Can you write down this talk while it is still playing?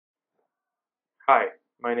Hi,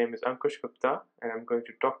 my name is Ankush Gupta and I'm going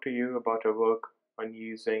to talk to you about our work on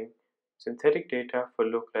using synthetic data for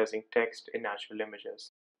localizing text in natural images.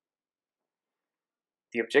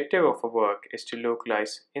 The objective of our work is to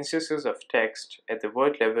localize instances of text at the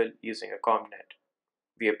word level using a CONVNET.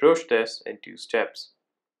 We approach this in two steps.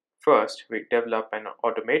 First, we develop an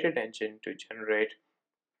automated engine to generate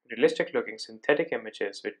realistic looking synthetic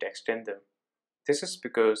images with text in them. This is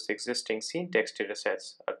because the existing scene text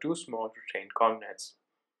datasets are too small to train CONVNETs.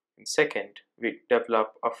 And second, we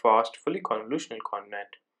develop a fast, fully convolutional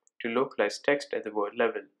CONVNET to localize text at the word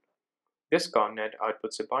level. This CONVNET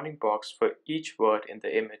outputs a bounding box for each word in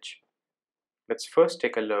the image. Let's first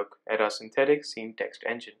take a look at our synthetic scene text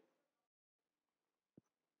engine.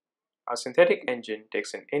 Our synthetic engine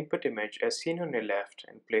takes an input image as seen on the left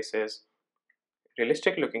and places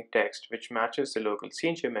realistic looking text which matches the local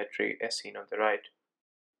scene geometry as seen on the right.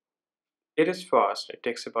 It is fast, it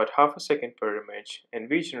takes about half a second per image, and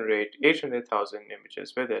we generate 800,000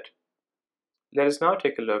 images with it. Let us now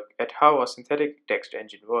take a look at how our synthetic text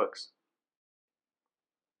engine works.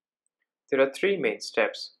 There are three main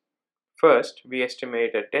steps. First, we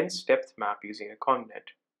estimate a dense depth map using a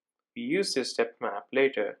CONVNET. We use this depth map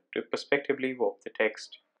later to prospectively warp the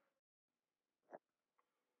text.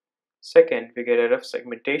 Second, we get a rough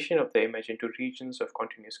segmentation of the image into regions of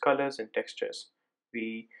continuous colors and textures.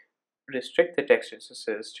 We restrict the text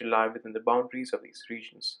instances to lie within the boundaries of these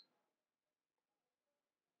regions.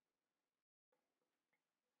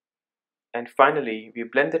 And finally, we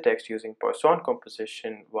blend the text using Poisson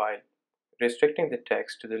composition while restricting the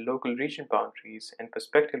text to the local region boundaries and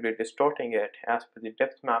prospectively distorting it as per the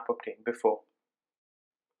depth map obtained before.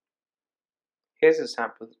 Here's a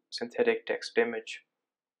sample synthetic text image.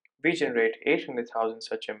 We generate 800,000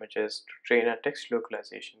 such images to train our text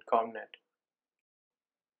localization CONVNET.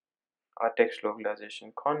 Our text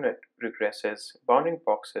localization CONVNET regresses bounding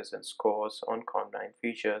boxes and scores on CONV9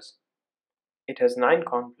 features. It has 9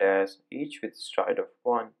 conv layers, each with stride of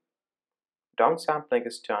 1. Downsampling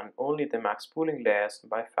is done only the max pooling layers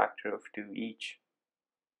by a factor of 2 each.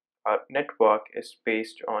 Our network is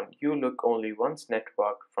based on You-Look Only Once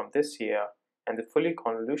network from this year and the fully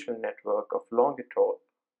convolutional network of Longitude.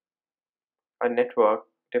 Our network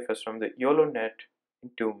differs from the YOLO-Net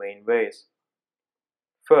in two main ways.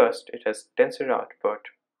 First, it has denser output.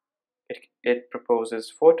 It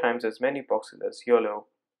proposes 4 times as many boxes as YOLO,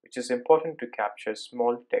 which is important to capture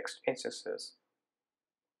small text instances.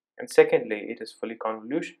 And secondly, it is fully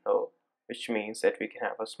convolutional, which means that we can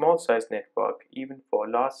have a small size network even for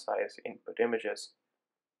large size input images.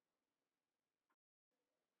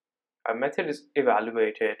 Our method is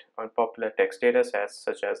evaluated on popular text datasets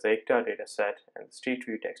such as the ICTA dataset and the Street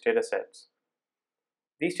View text datasets.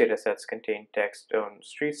 These datasets contain text on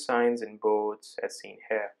street signs and boards as seen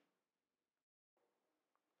here.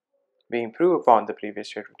 We improve upon the previous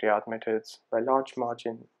state-of-the-art methods by large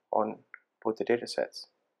margin on both the datasets,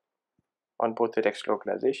 on both the text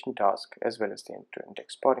localization task as well as the end-to-end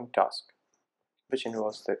text spotting task, which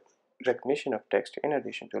involves the recognition of text in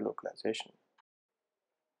addition to localization.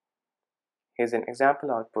 Here's an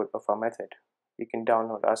example output of our method. You can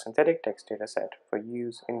download our synthetic text dataset for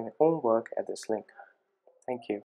use in your own work at this link. Thank you.